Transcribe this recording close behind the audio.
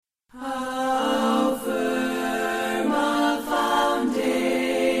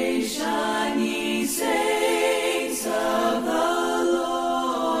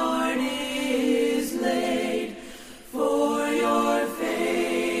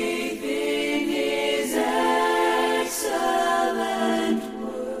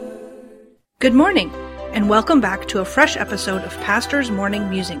Good morning, and welcome back to a fresh episode of Pastor's Morning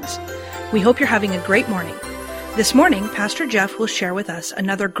Musings. We hope you're having a great morning. This morning, Pastor Jeff will share with us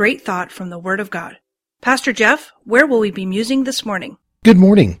another great thought from the Word of God. Pastor Jeff, where will we be musing this morning? Good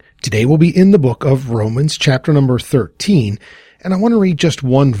morning. Today we'll be in the book of Romans, chapter number 13, and I want to read just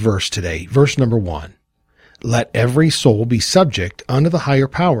one verse today, verse number 1. Let every soul be subject unto the higher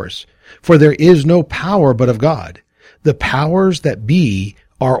powers, for there is no power but of God. The powers that be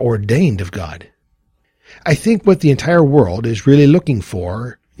are ordained of God. I think what the entire world is really looking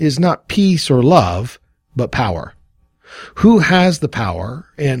for is not peace or love, but power. Who has the power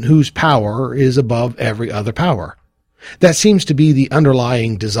and whose power is above every other power? That seems to be the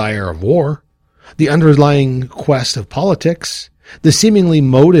underlying desire of war, the underlying quest of politics, the seemingly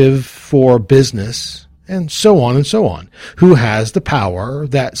motive for business, and so on and so on. Who has the power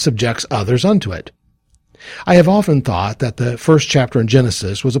that subjects others unto it? I have often thought that the first chapter in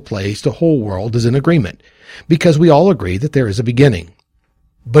Genesis was a place the whole world is in agreement, because we all agree that there is a beginning.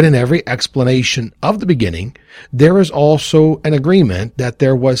 But in every explanation of the beginning, there is also an agreement that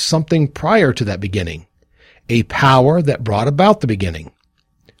there was something prior to that beginning, a power that brought about the beginning.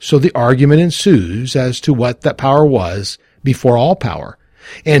 So the argument ensues as to what that power was before all power,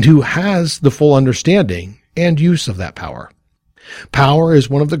 and who has the full understanding and use of that power. Power is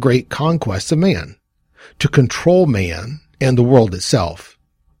one of the great conquests of man, to control man and the world itself.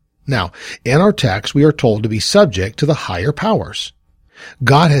 Now, in our text, we are told to be subject to the higher powers.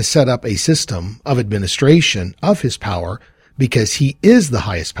 God has set up a system of administration of his power because he is the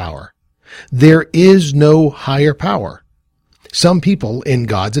highest power. There is no higher power. Some people in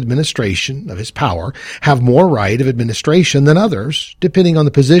God's administration of his power have more right of administration than others, depending on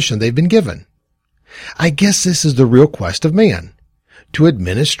the position they've been given. I guess this is the real quest of man, to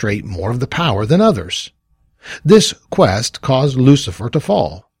administrate more of the power than others. This quest caused Lucifer to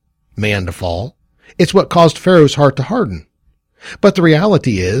fall, man to fall. It's what caused Pharaoh's heart to harden. But the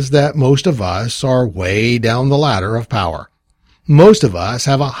reality is that most of us are way down the ladder of power. Most of us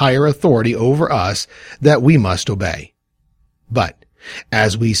have a higher authority over us that we must obey. But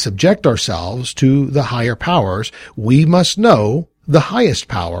as we subject ourselves to the higher powers, we must know the highest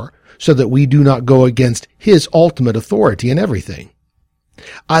power so that we do not go against his ultimate authority in everything.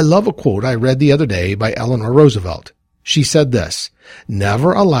 I love a quote I read the other day by Eleanor Roosevelt. She said this,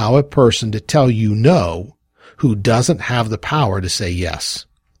 "Never allow a person to tell you no who doesn't have the power to say yes."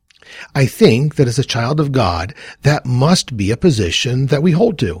 I think that as a child of God, that must be a position that we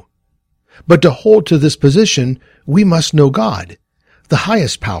hold to. But to hold to this position, we must know God, the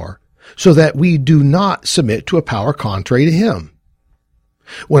highest power, so that we do not submit to a power contrary to him.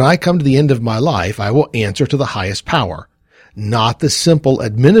 When I come to the end of my life, I will answer to the highest power, not the simple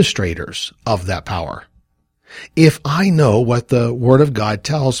administrators of that power. If I know what the Word of God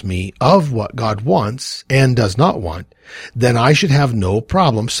tells me of what God wants and does not want, then I should have no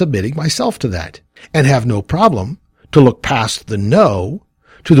problem submitting myself to that, and have no problem to look past the no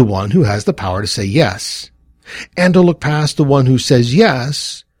to the one who has the power to say yes, and to look past the one who says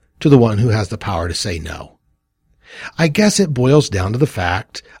yes to the one who has the power to say no. I guess it boils down to the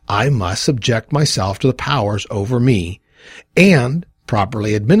fact I must subject myself to the powers over me and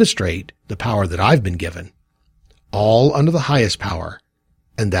properly administrate the power that I've been given, all under the highest power,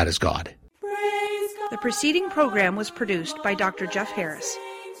 and that is God. The preceding program was produced by Dr. Jeff Harris,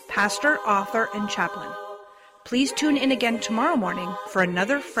 pastor, author, and chaplain. Please tune in again tomorrow morning for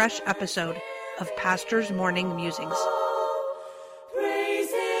another fresh episode of Pastor's Morning Musings.